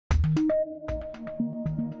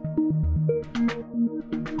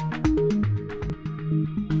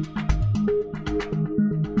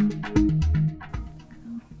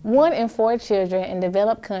One in 4 children in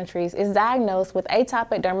developed countries is diagnosed with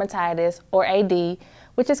atopic dermatitis, or AD,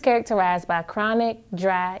 which is characterized by chronic,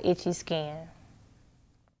 dry, itchy skin.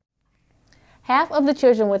 Half of the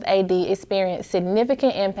children with AD experience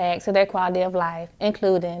significant impacts to their quality of life,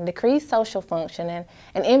 including decreased social functioning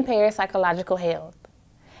and impaired psychological health.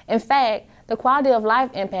 In fact, the quality of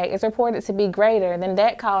life impact is reported to be greater than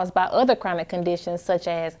that caused by other chronic conditions such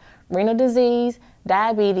as renal disease,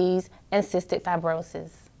 diabetes, and cystic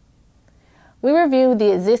fibrosis. We reviewed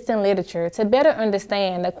the existing literature to better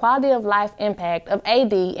understand the quality of life impact of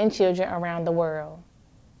AD in children around the world.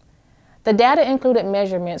 The data included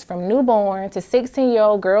measurements from newborn to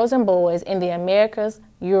 16-year-old girls and boys in the Americas,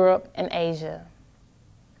 Europe, and Asia.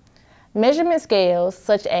 Measurement scales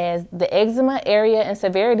such as the Eczema Area and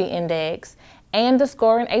Severity Index and the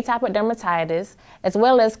score in atopic dermatitis, as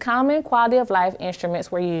well as common quality of life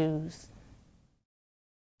instruments, were used.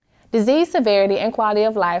 Disease severity and quality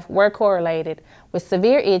of life were correlated, with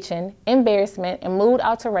severe itching, embarrassment, and mood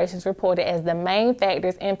alterations reported as the main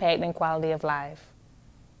factors impacting quality of life.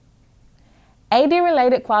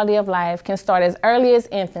 AD-related quality of life can start as early as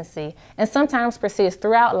infancy and sometimes persist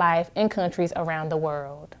throughout life in countries around the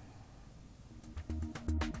world.